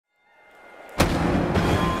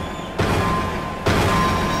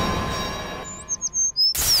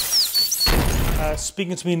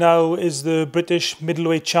Speaking to me now is the British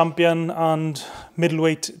middleweight champion and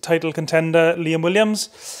middleweight title contender, Liam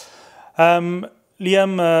Williams. Liam,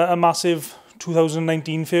 a massive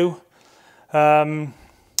 2019 for you.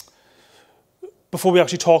 Before we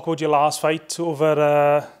actually talk about your last fight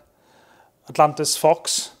over Atlantis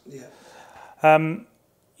Fox,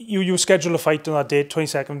 you scheduled a fight on that date,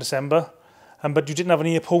 22nd December, but you didn't have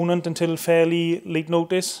any opponent until fairly late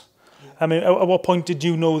notice. I mean, at what point did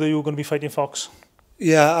you know that you were going to be fighting Fox?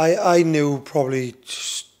 Yeah, I knew probably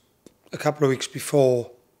just a couple of weeks before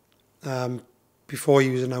he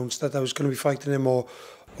was announced that I was going to be fighting him, or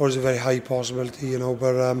was a very high possibility, you know.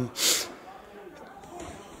 But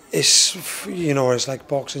it's, you know, it's like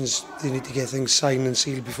boxing. They need to get things signed and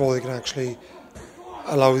sealed before they can actually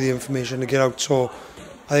allow the information to get out. So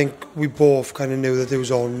I think we both kind of knew that it was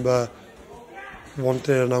on, but wanted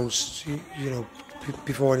it announced, you know,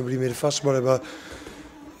 before anybody made a fuss about it. But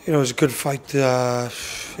you know, it was a good fight.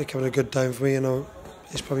 It came at a good time for me. You know,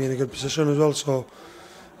 it's probably in a good position as well. So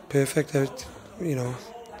perfect. You know,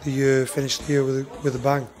 the year finished the year with a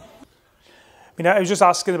bang. I mean, I was just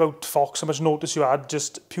asking about Fox, how much notice you had,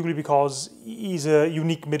 just purely because he's a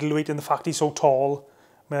unique middleweight in the fact he's so tall.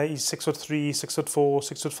 I mean, he's 6'3", 6'4",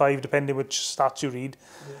 6'5", depending which stats you read.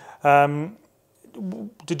 Yeah.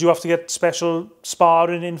 Did you have to get special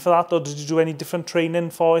sparring in for that, or did you do any different training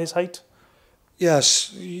for his height?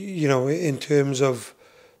 Yes, you know, in terms of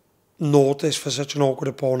notice for such an awkward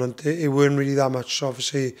opponent, it weren't really that much,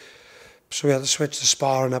 obviously. So we had to switch the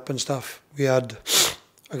sparring up and stuff. We had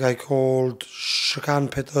a guy called Ciaran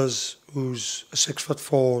Gibbons, who's a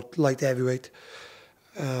 6'4" light heavyweight.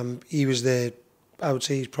 He was there. I would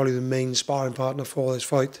say he's probably the main sparring partner for this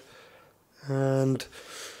fight, and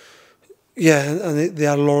yeah, and they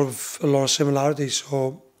had a lot of similarities.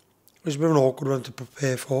 So it was a bit of an awkward one to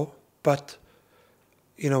prepare for, but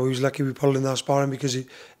you know, he was lucky we pulled in that sparring because it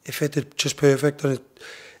fitted just perfect, and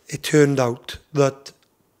it turned out that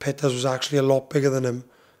Peters was actually a lot bigger than him.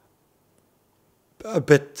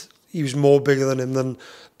 He was more bigger than him than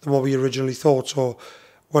what we originally thought. So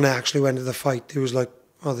when I actually went to the fight, it was like,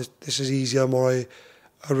 oh, this is easier than what I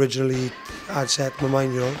originally had set in my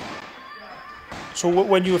mind, you know. So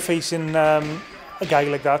when you were facing a guy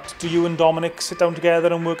like that, do you and Dominic sit down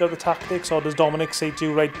together and work out the tactics, or does Dominic say to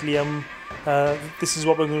you, right, Liam, this is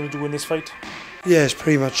what we're going to do in this fight? Yeah, it's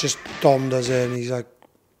pretty much just Dom does it, and he's like,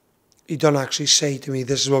 he don't actually say to me,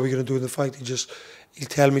 this is what we're going to do in the fight. He'll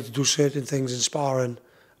tell me to do certain things in sparring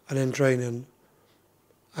and in training.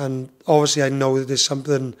 And obviously I know that there's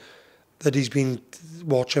something that he's been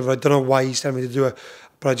watching, but I don't know why he's telling me to do it.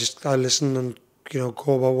 But I listen and, you know,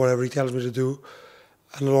 go about whatever he tells me to do.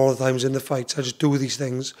 And a lot of times in the fights, I just do these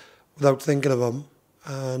things without thinking of them.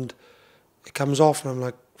 And it comes off, and I'm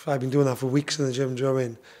like, I've been doing that for weeks in the gym, do you know what I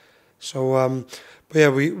mean? So, but yeah,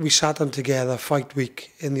 we sat down together, fight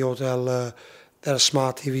week, in the hotel. They had a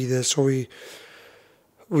smart TV there, so we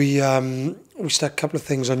stuck a couple of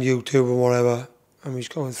things on YouTube and whatever, and we was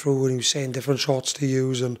going through and he was saying different shots to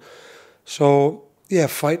use, and so yeah,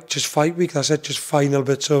 just fight week. That's it, just final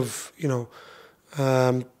bits of, you know,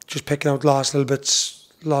 just picking out last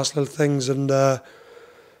little things, and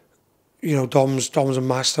you know, Dom's a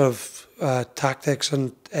master of tactics,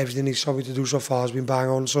 and everything he's told me to do so far has been bang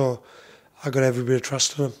on. So I got every bit of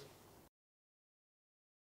trust in him.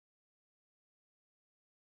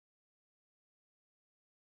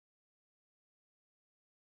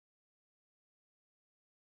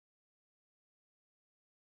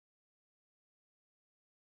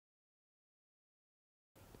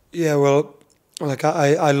 Yeah, well, like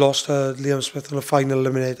I lost Liam Smith in a final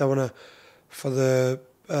eliminator for the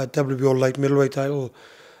WBO light middleweight title,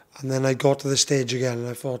 and then I got to the stage again, and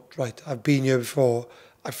I thought, right, I've been here before.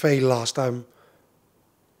 I failed last time.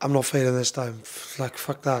 I'm not failing this time. Like,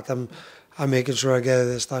 fuck that. I'm making sure I get it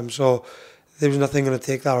this time. So there was nothing going to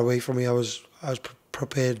take that away from me. I was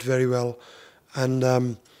prepared very well, and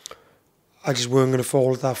I just weren't going to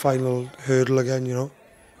fall at that final hurdle again, you know.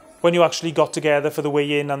 When you actually got together for the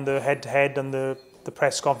weigh-in and the head-to-head and the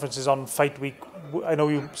press conferences on fight week, I know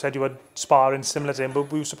you said you had sparring similar to him,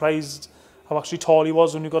 but were you surprised how actually tall he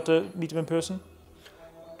was when you got to meet him in person?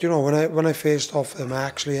 Do you know, when I faced off him,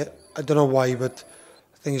 I don't know why, but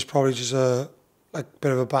I think it's probably just a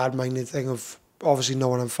bit of a bad-minded thing of obviously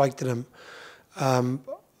knowing I'm fighting him.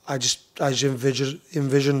 I just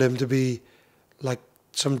envisioned him to be like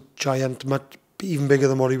some giant, much even bigger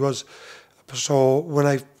than what he was. So when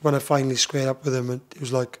I finally squared up with him, it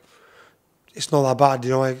was like, it's not that bad,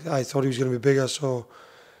 you know. I thought he was going to be bigger, so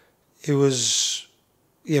it was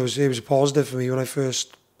a positive for me when I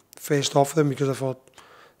first faced off with him, because I thought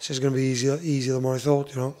this is going to be easier than what I thought,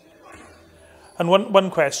 you know. And one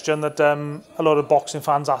question that a lot of boxing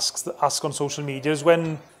fans ask on social media is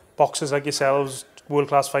when boxers like yourselves,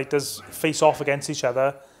 world-class fighters, face off against each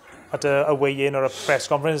other at a weigh-in or a press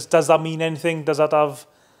conference, does that mean anything? Does that have,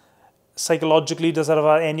 psychologically, does that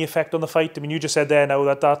have any effect on the fight? I mean, you just said there now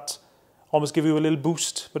that almost give you a little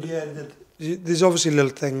boost. But yeah, there's obviously little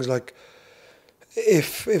things like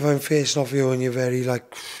if I'm facing off you and you're very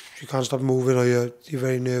like, you can't stop moving or you're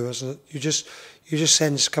very nervous, you just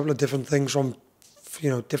sense a couple of different things from, you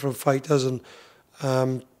know, different fighters and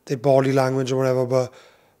their body language or whatever. But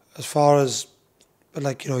as far as,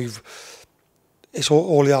 like, you know, it's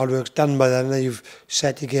all the hard work's done by then, and you've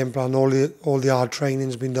set your game plan, all the hard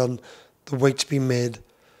training's been done, the weight's been made.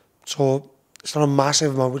 So it's not a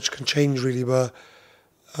massive amount which can change really, but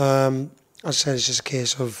as I said, it's just a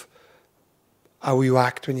case of how you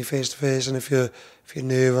act when you're face to face, and if you're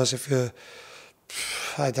nervous, if you're,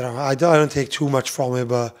 I don't know, I don't take too much from it,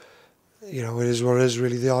 but you know, it is what it is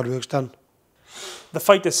really, the hard work's done. The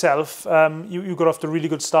fight itself, you got off to a really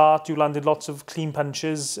good start, you landed lots of clean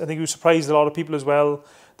punches. I think you surprised a lot of people as well,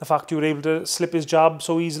 the fact you were able to slip his jab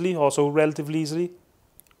so easily, or so relatively easily.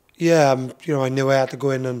 Yeah, you know, I knew I had to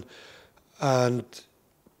go in and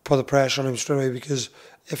put the pressure on him straight away, because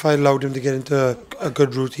if I allowed him to get into a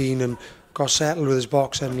good routine and got settled with his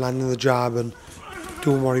boxing, landing the jab and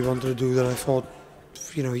doing what he wanted to do, then I thought,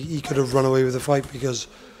 you know, he could have run away with the fight, because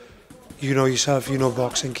you know yourself, you know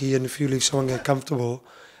boxing key, and if you leave someone get comfortable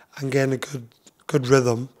and get in a good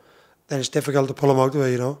rhythm, then it's difficult to pull them out of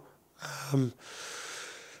it, you know.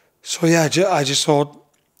 So yeah, I just thought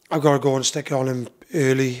I've got to go and stick it on him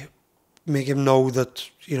early, make him know that,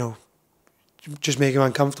 you know, just make him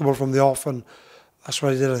uncomfortable from the off, and that's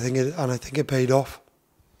what I did. I think it paid off.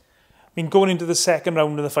 I mean, going into the second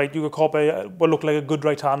round of the fight, you got caught by what looked like a good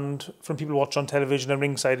right hand from people watching on television and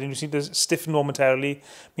ringside, and you seemed to stiffen momentarily.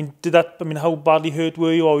 I mean, how badly hurt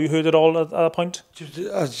were you, or were you hurt at all at that point?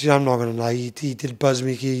 I'm not going to lie, he did buzz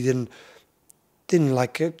me, he didn't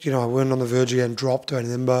like it, you know, I wasn't on the verge of getting dropped or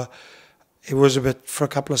anything, but it was a bit, for a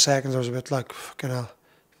couple of seconds, I was a bit like, fucking hell.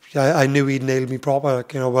 I knew he'd nailed me proper,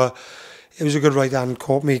 like, you know, but it was a good right hand,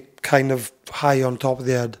 caught me kind of high on top of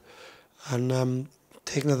the head, and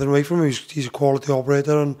take nothing away from him. He's a quality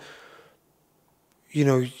operator, and you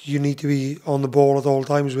know, you need to be on the ball at all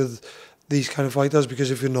times with these kind of fighters,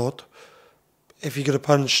 because if you're not, if you get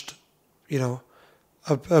punched, you know,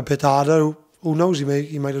 a bit harder, who knows,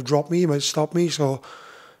 he might have dropped me, he might have stopped me. So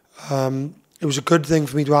it was a good thing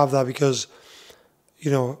for me to have that, because,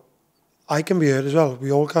 you know, I can be hurt as well,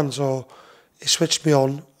 we all can. So it switched me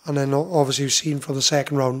on, and then obviously you've seen from the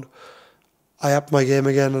second round, I upped my game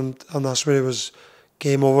again, and that's where it was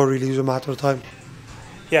game over, really. It was a matter of time.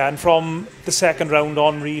 Yeah, and from the second round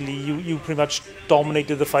on, really, you pretty much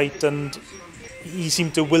dominated the fight, and he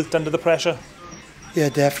seemed to wilt under the pressure. Yeah,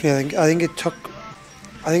 definitely. I think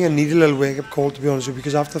I needed a little wake-up call, to be honest with you,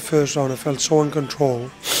 because after the first round I felt so in control,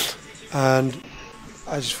 and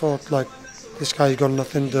I just thought, like, this guy's got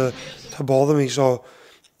nothing to bother me. So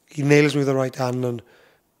he nails me with the right hand and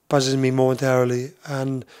buzzes me momentarily,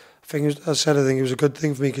 and I think it was a good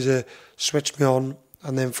thing for me, because it switched me on,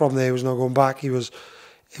 and then from there, he was not going back. It was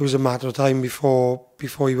a matter of time before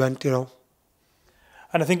he went, you know.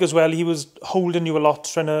 And I think as well, he was holding you a lot,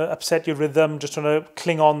 trying to upset your rhythm, just trying to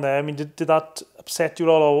cling on there. I mean, did that upset you at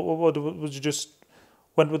all, or was you just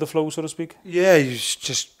went with the flow, so to speak? Yeah, you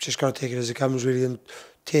just got to take it as it comes, really, and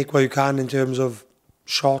take what you can in terms of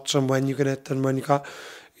shots and when you can hit and when you can't.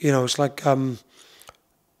 You know, it's like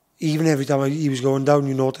even every time he was going down,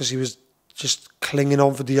 you notice he was just clinging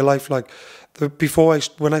on for dear life. Like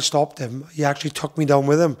when I stopped him, he actually took me down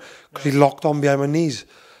with him, because he locked on behind my knees.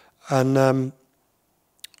 And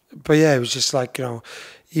but yeah, it was just like, you know,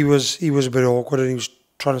 he was a bit awkward, and he was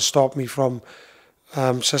trying to stop me from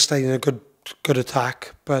sustaining a good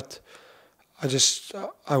attack. But I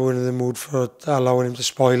wasn't in the mood for allowing him to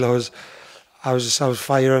spoil. I was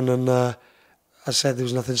firing, and I said there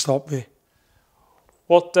was nothing to stop me.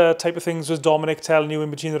 What type of things was Dominic telling you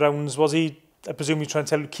in between the rounds? Was he, I presume, he trying to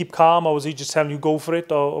tell you to keep calm, or was he just telling you go for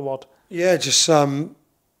it, or what? Yeah, just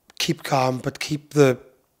keep calm, but keep the,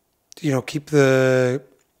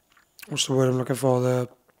 what's the word I'm looking for? The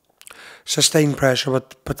sustained pressure,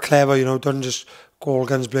 but clever. You know, don't just go all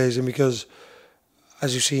guns blazing, because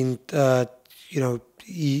as you've seen, you know,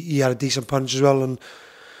 he had a decent punch as well, and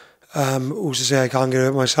who's to say I can't get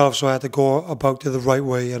it myself? So I had to go about it the right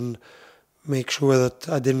way and make sure that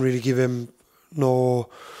I didn't really give him no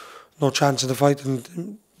chance in the fight,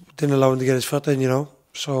 and didn't allow him to get his foot in, you know.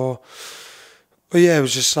 So, but yeah, it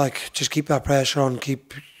was just like, just keep that pressure on,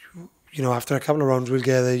 keep, you know, after a couple of rounds we'll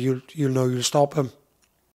get there, you'll know you'll stop him.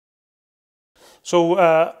 So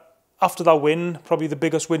after that win, probably the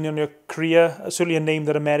biggest win in your career, certainly a name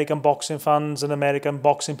that American boxing fans and American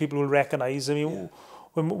boxing people will recognise. I mean,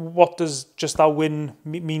 what does just that win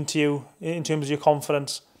mean to you in terms of your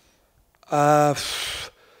confidence? To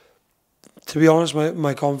be honest,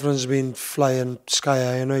 my confidence has been flying sky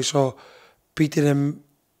high anyway, so beating him,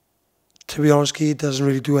 to be honest, he doesn't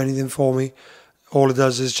really do anything for me. All it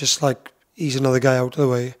does is just like, he's another guy out of the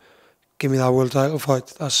way, give me that world title fight.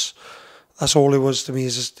 That's all it was to me,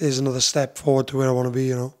 is another step forward to where I want to be,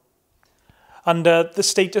 you know. And the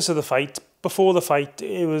status of the fight, before the fight,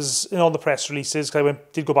 it was in all the press releases, because I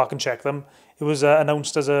did go back and check them, it was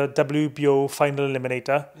announced as a WBO final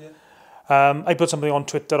eliminator. Yeah. I put something on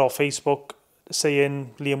Twitter or Facebook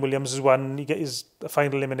saying Liam Williams has won, he is a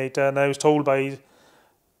final eliminator, and I was told by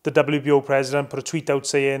the WBO president, put a tweet out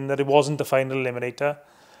saying that it wasn't the final eliminator.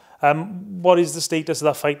 What is the status of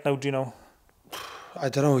that fight now, do you know? I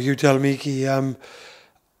don't know, you tell me, Key. I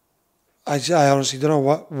honestly don't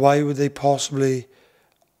know why would they possibly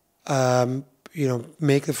you know,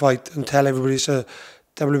 make the fight and tell everybody it's a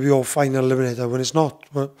WBO final eliminator when it's not.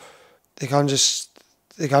 But they can't just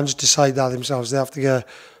decide that themselves. They have to get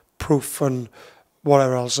proof and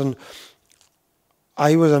whatever else. And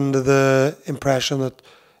I was under the impression that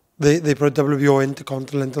they put a WBO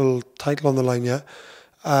Intercontinental title on the line, yeah.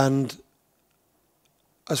 And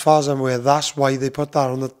as far as I'm aware, that's why they put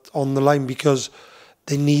that on the line, because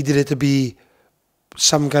they needed it to be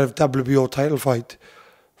some kind of WBO title fight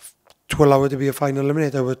to allow it to be a final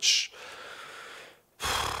eliminator, which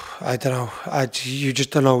I don't know. You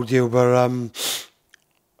just don't know, do you? But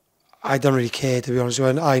I don't really care, to be honest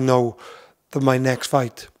with you. I know that my next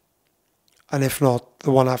fight, and if not,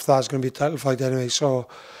 the one after that is going to be a title fight anyway. So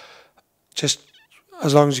just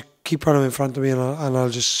as long as you keep running in front of me, and I'll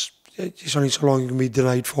just, it's only so long you can be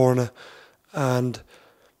denied for it. And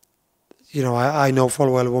you know, I know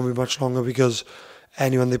full well it won't be much longer, because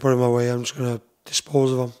anyone they put in my way, I'm just going to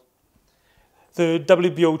dispose of them. The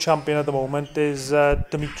WBO champion at the moment is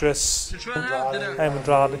DEMETRIUS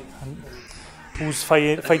Andrade, who's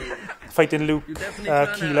fighting Luke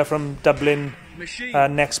Keeler from Dublin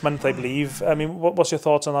next month, I believe. I mean, what's your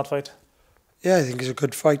thoughts on that fight? Yeah, I think it's a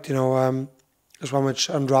good fight. You know, it's one which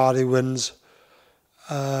Andrade wins,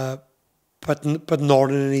 but not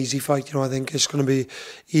in an easy fight. You know, I think it's going to be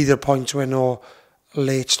either points win or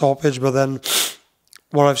late stoppage. But then,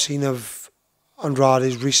 what I've seen of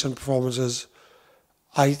Andrade's recent performances,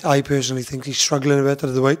 I personally think he's struggling a bit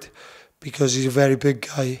at the weight, because he's a very big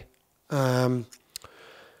guy, and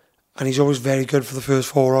he's always very good for the first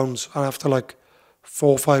 4 rounds, and after like 4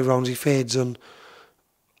 or 5 rounds he fades, and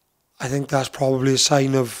I think that's probably a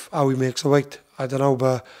sign of how he makes the weight. I don't know,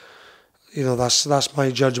 but you know, that's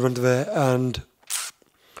my judgment of it. And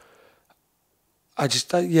I just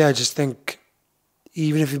think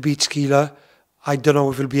even if he beats Keeler, I don't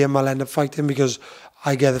know if he'll be him. I'll end up fighting, because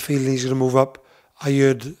I get the feeling he's going to move up. I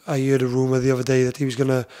heard a rumour the other day that he was going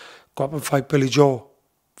to go up and fight Billy Joe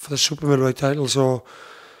for the super middleweight title. So,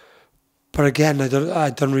 but again, I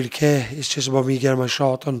don't really care. It's just about me getting my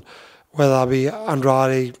shot, and whether that be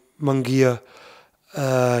Andrade, Munguia,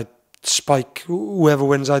 Spike, whoever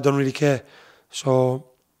wins, I don't really care. So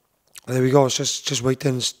there we go. It's just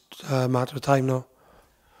waiting. It's a matter of time now.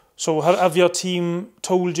 So have your team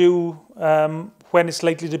told you when it's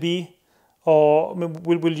likely to be? Or I mean,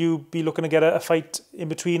 will you be looking to get a fight in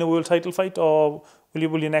between a world title fight, or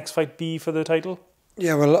will your next fight be for the title?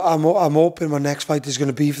 Yeah, well, I'm hoping my next fight is going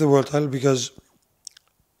to be for the world title, because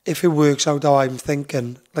if it works out how I'm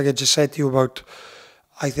thinking, like I just said to you about,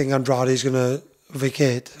 I think Andrade is going to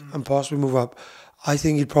vacate and possibly move up. I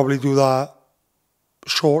think he'd probably do that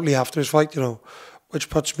shortly after his fight, you know, which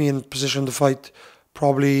puts me in position to fight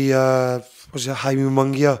probably was it Jaime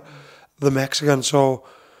Munguia, the Mexican. So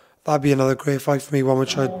that'd be another great fight for me, one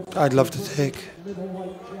which I'd love to take.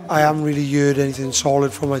 I haven't really heard anything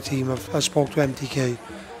solid from my team. I spoke to MTK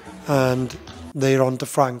and they're on to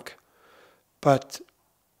Frank, but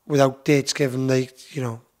without dates given,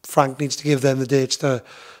 Frank needs to give them the dates to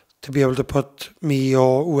be able to put me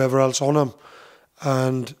or whoever else on him,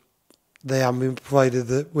 and they haven't been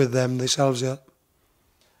provided with them themselves yet.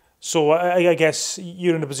 So I guess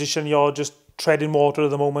you're in a position, you're just treading water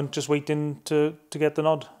at the moment, just waiting to get the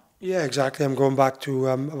nod. Yeah, exactly. I'm going back to,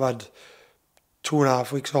 I've had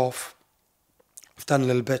 2.5 weeks off. I've done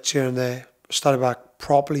little bits here and there. Started back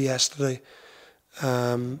properly yesterday.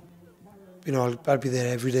 I'll be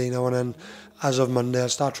there every day now, and then as of Monday I'll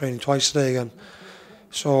start training twice a day again.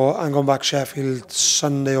 So I'm going back to Sheffield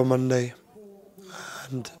Sunday or Monday,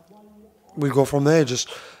 and we'll go from there. Just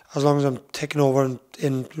as long as I'm taking over and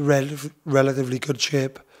in relatively good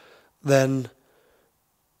shape, then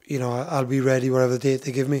you know, I'll be ready whatever date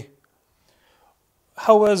they give me.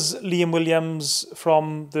 How has Liam Williams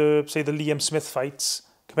from the, say, the Liam Smith fights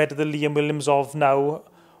compared to the Liam Williams of now?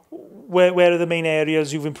 Where are the main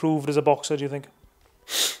areas you've improved as a boxer, do you think?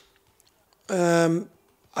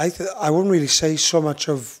 I wouldn't really say so much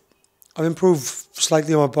of... I've improved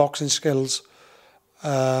slightly on my boxing skills.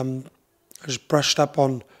 I just brushed up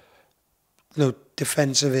on, you know,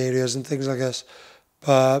 defensive areas and things like this.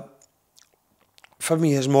 But for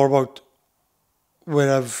me, it's more about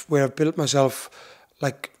where I've built myself,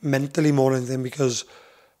 like mentally more than anything, because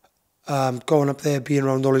going up there, being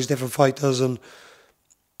around all these different fighters, and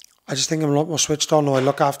I just think I'm a lot more switched on now. I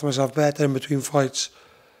look after myself better in between fights.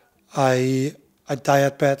 I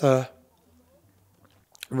diet better.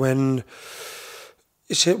 When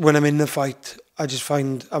I'm in the fight, I just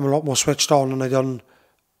find I'm a lot more switched on, and I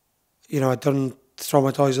don't throw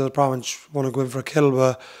my toys at the pram and just want to go in for a kill.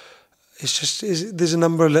 But there's a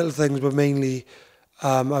number of little things, but mainly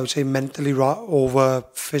I would say mentally over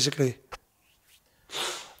physically.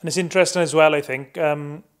 And it's interesting as well, I think.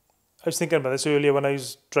 I was thinking about this earlier when I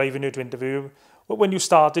was driving you to interview. When you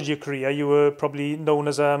started your career, you were probably known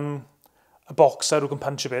as a boxer who can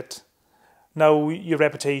punch a bit. Now your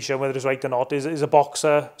reputation, whether it's right or not, is a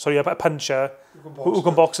puncher who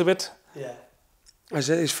can box a bit. Yeah.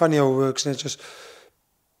 It's funny how it works, and it's just...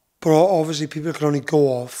 But obviously people can only go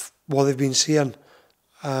off what they've been seeing.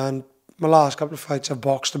 And my last couple of fights I've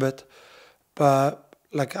boxed a bit. But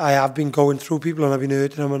like I have been going through people and I've been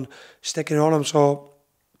hurting them and sticking on them. So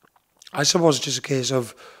I suppose it's just a case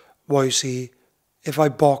of what you see. If I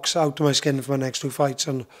box out of my skin for my next 2 fights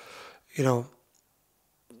and, you know,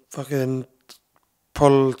 fucking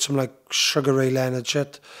pull some like Sugar Ray Leonard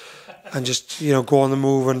shit and just, you know, go on the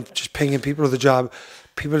move and just pinging people with a jab,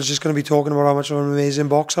 people are just going to be talking about how much of an amazing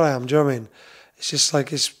boxer I am. Do you know what I mean? It's just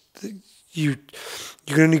like, you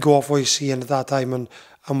can only go off what you see, and at that time, and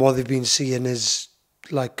what they've been seeing is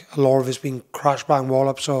like a lot of it's been crash bang wall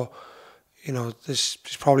up. So, you know, this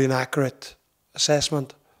is probably an accurate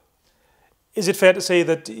assessment. Is it fair to say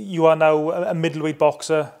that you are now a middleweight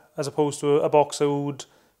boxer as opposed to a boxer who would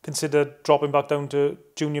consider dropping back down to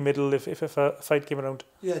junior middle if a fight came around?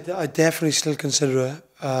 Yeah, I definitely still consider it.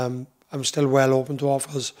 I'm still well open to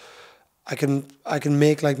offers. I can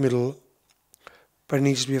make like middle, but it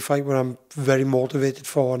needs to be a fight where I'm very motivated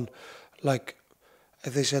for. And like,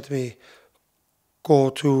 if they said to me, go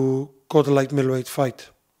to light middleweight fight,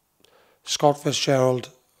 Scott Fitzgerald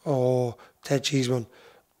or Ted Cheeseman,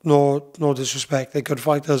 no disrespect, they're good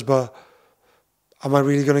fighters, but am I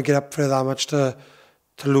really going to get up for that much to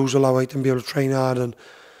lose a lot of weight and be able to train hard? And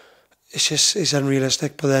it's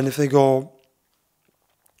unrealistic. But then if they go,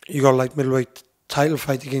 you got a light middleweight title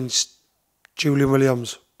fight against Julian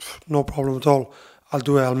Williams, no problem at all. I'll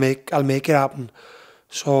do it. I'll make it happen.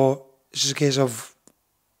 So it's just a case of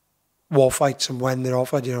war fights and when they're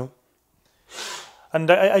offered, you know. And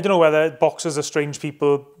I don't know whether boxers are strange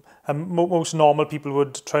people. Most normal people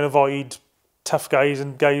would try and avoid tough guys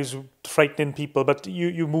and guys frightening people. But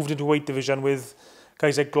you moved into weight division with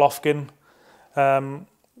guys like Golovkin. Canelo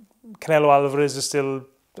Alvarez is still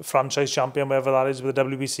the franchise champion, whatever that is, with the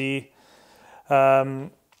WBC.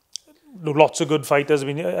 Lots of good fighters. I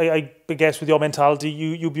mean, I guess with your mentality,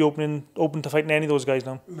 you'd be open to fighting any of those guys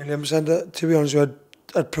now. 1,000,000%. To be honest with you,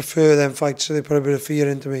 I'd prefer them fights so they put a bit of fear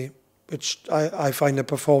into me, which I find I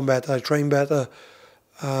perform better, I train better.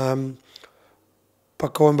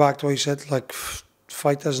 But going back to what you said, like,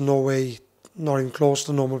 fighters, no way, not even close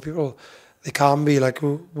to normal people. They can't be, like,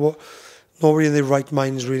 nobody in their right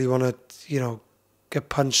minds really want to, you know, get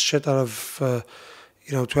punched shit out of,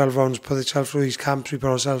 12 rounds, put themselves through these camps we put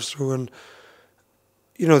ourselves through. And,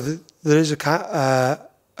 you know, there is a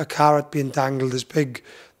carrot being dangled.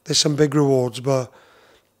 There's some big rewards, but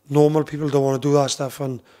normal people don't want to do that stuff.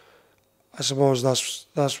 And I suppose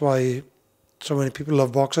that's why so many people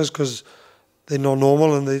love boxers, because they're not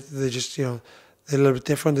normal and they just, you know, they're a little bit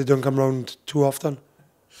different. They don't come around too often.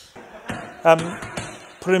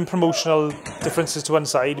 Putting promotional differences to one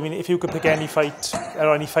side, I mean, if you could pick any fight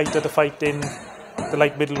or any fighter to fight in the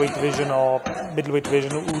light middleweight division or middleweight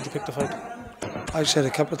division, who would you pick to fight? I've said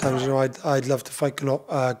a couple of times, you know, I'd love to fight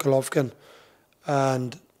Golovkin,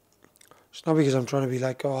 and it's not because I'm trying to be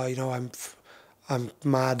like, oh, you know, I'm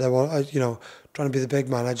mad, you know, trying to be the big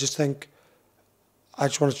man. I just think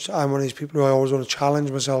I'm one of these people who I always want to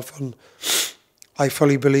challenge myself, and I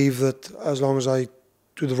fully believe that as long as I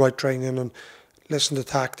do the right training and listen to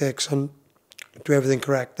tactics and do everything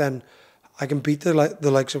correct, then I can beat the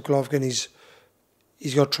likes of Golovkin.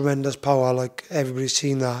 He's got tremendous power, like everybody's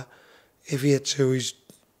seen that. If he hits you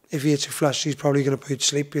flush, he's probably going to put you to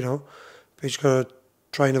sleep, you know. But he's got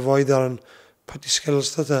try and avoid that and put your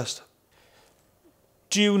skills to the test.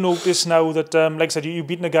 Do you notice now that, like I said, you've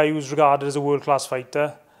beaten a guy who's regarded as a world-class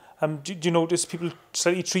fighter? Do you notice people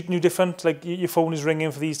slightly treating you different? Like your phone is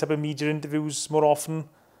ringing for these type of media interviews more often,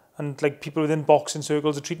 and like people within boxing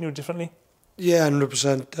circles are treating you differently? Yeah,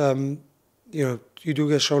 100%. You know, you do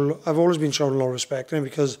get shown. I've always been shown a lot of respect, and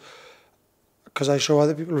because I show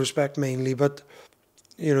other people respect mainly. But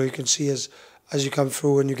you know, you can see as you come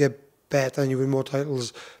through and you get better and you win more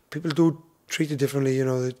titles, people do treat you differently. You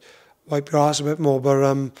know, they wipe your ass a bit more.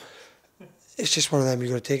 But it's just one of them. You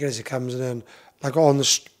got to take it as it comes, and then like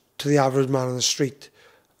to the average man on the street,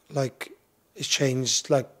 like it's changed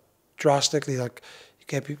like drastically. Like you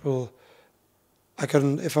get people. I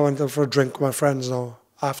couldn't, if I went out for a drink with my friends now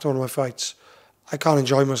after one of my fights, I can't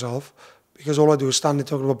enjoy myself because all I do is stand there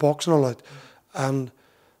talking about boxing all night. And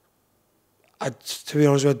to be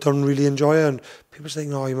honest with you, I don't really enjoy it. And people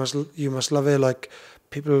think, no, you must love it. Like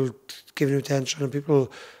people giving you attention and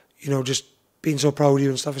people, you know, just being so proud of you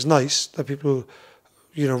and stuff is nice that people,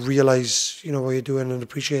 you know, realise, you know, what you're doing and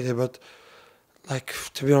appreciate it. But like,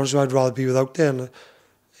 to be honest with you, I'd rather be without it. And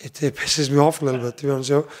it pisses me off a little bit, to be honest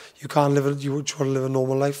with you. You can't live, you just want to live a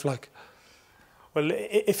normal life, like. Well,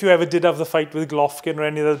 if you ever did have the fight with Golovkin or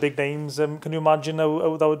any of the big names, can you imagine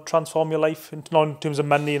how that would transform your life? Not in terms of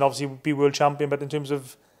money and obviously be world champion, but in terms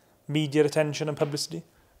of media attention and publicity?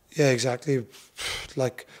 Yeah, exactly.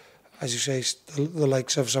 Like, as you say, the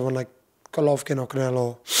likes of someone like Golovkin or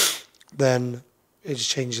Canelo, then it just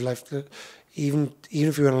changes your life. Even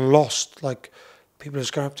if you were lost, like, people are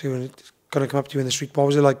just going to come up to you in the street. What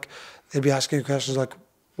was it like? They'd be asking you questions like,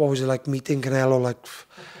 what was it like meeting Canelo? Like,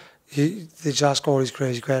 they just ask all these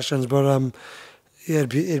crazy questions. But yeah,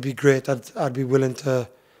 it'd be great. I'd be willing to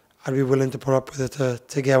put up with it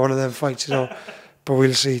to get one of them fights, you know. But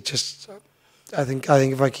we'll see. Just I think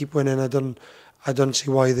if I keep winning, I don't see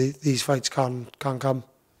why these fights can't come.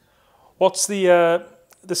 What's the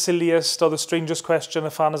silliest or the strangest question a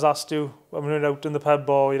fan has asked you when you're out in the pub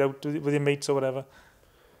or you're out with your mates or whatever?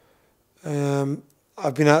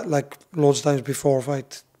 I've been at like loads of times before a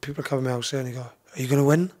fight. People come to my house and they go, "Are you going to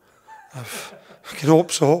win?" I can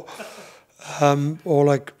hope so. Or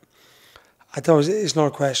like, I thought it's not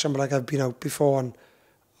a question, but like I've been out before and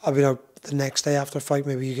I've been out the next day after a fight.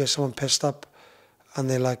 Maybe you get someone pissed up, and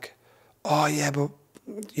they're like, "Oh yeah, but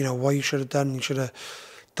you know what you should have done? You should have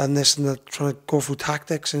done this," and they're trying to go through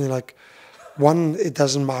tactics, and you're like, one, it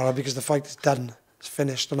doesn't matter because the fight is done, it's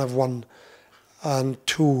finished, and I've won. And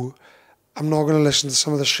two, I'm not going to listen to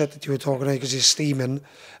some of the shit that you were talking about because you're steaming,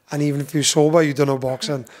 and even if you're sober, you don't know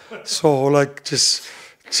boxing. So like, just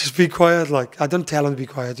be quiet. Like, I don't tell them to be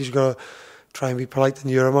quiet. You just got to try and be polite and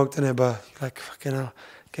hear them out in it, but like, fucking hell,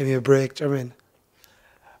 give me a break. Do you know what I mean?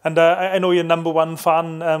 And I know you're #1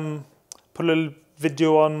 fan. Put a little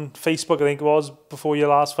video on Facebook, I think it was, before your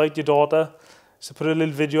last fight, your daughter. So put a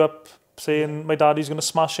little video up saying my daddy's going to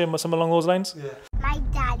smash him or something along those lines. Yeah. My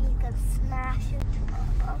daddy's going to smash him.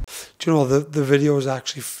 Do you know, the video was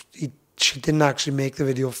actually, she didn't actually make the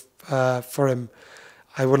video for him.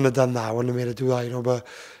 I wouldn't have done that. I wouldn't have made her do that, you know, but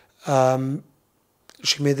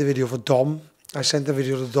she made the video for Dom. I sent the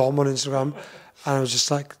video to Dom on Instagram, and I was just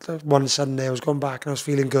like, one Sunday I was going back and I was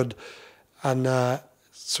feeling good, and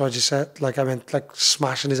so I just said, like, I meant like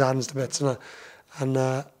smashing his hands to bits, and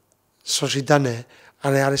so she done it,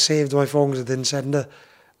 and I had it saved on my phone because I didn't send her,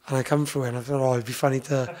 and I come through and I thought, oh, it'd be funny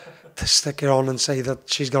to stick it on and say that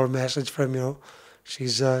she's got a message for him, you know.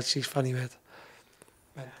 She's funny, mate.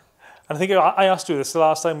 And I think I asked you this the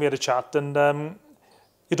last time we had a chat, and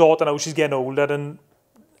your daughter now, she's getting older, and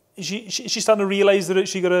she's starting to realise that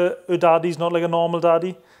her daddy's not like a normal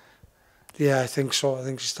daddy. Yeah, I think so. I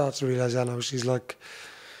think she starts to realise that now. She's like,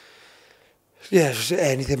 yeah,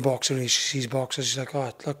 anything boxing, she sees boxers, she's like,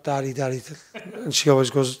 oh, look, daddy. And she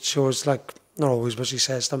always like, not always, but she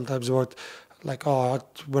says sometimes about, like, oh,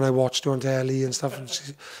 when I watched you on telly and stuff,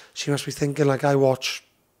 and she must be thinking, like, I watch,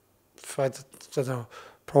 I don't know,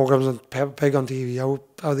 programmes on Pig on TV,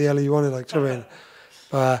 how the hell are you on it, like, do you know what I mean?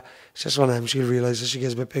 But it's just one of them, she'll realise as she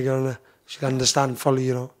gets a bit bigger, and she'll understand fully,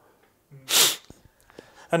 you know.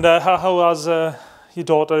 And how has your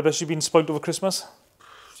daughter, has she been spoilt over Christmas?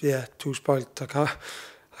 Yeah, too spoilt. I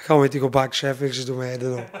can't wait to go back to Sheffield. She's doing my head, you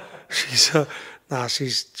know.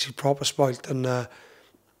 She's proper spoilt, and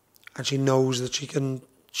she knows that she can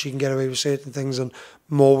get away with certain things, and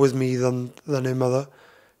more with me than her mother,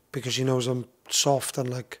 because she knows I'm soft. And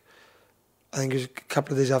like, I think it was a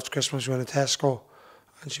couple of days after Christmas we went to Tesco,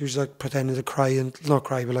 and she was like pretending to cry, and not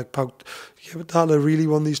cry, but like pout. Yeah, but Dad, I really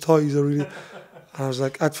want these toys. And I was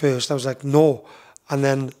like, at first I was like, no, and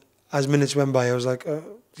then as minutes went by, I was like,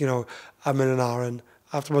 you know, I'm in an hour and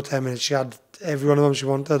after about 10 minutes, she had every one of them she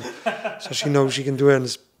wanted. So she knows she can do it, and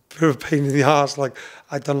it's a bit of a pain in the arse. Like,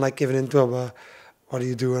 I don't like giving in to her, but what do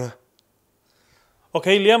you do?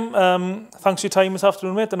 Okay, Liam, thanks for your time this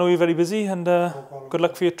afternoon, mate. I know you're very busy, and good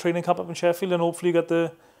luck for your training camp up in Sheffield, and hopefully you get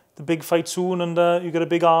the big fight soon, and you get a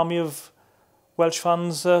big army of Welsh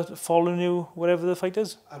fans following you wherever the fight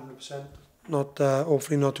is. 100%. Not,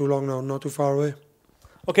 hopefully not too long now, not too far away.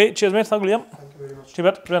 Okay, cheers, mate. Thank you, Liam. Thank you very much. Cheers,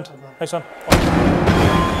 mate. Brilliant. Nice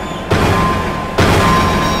one.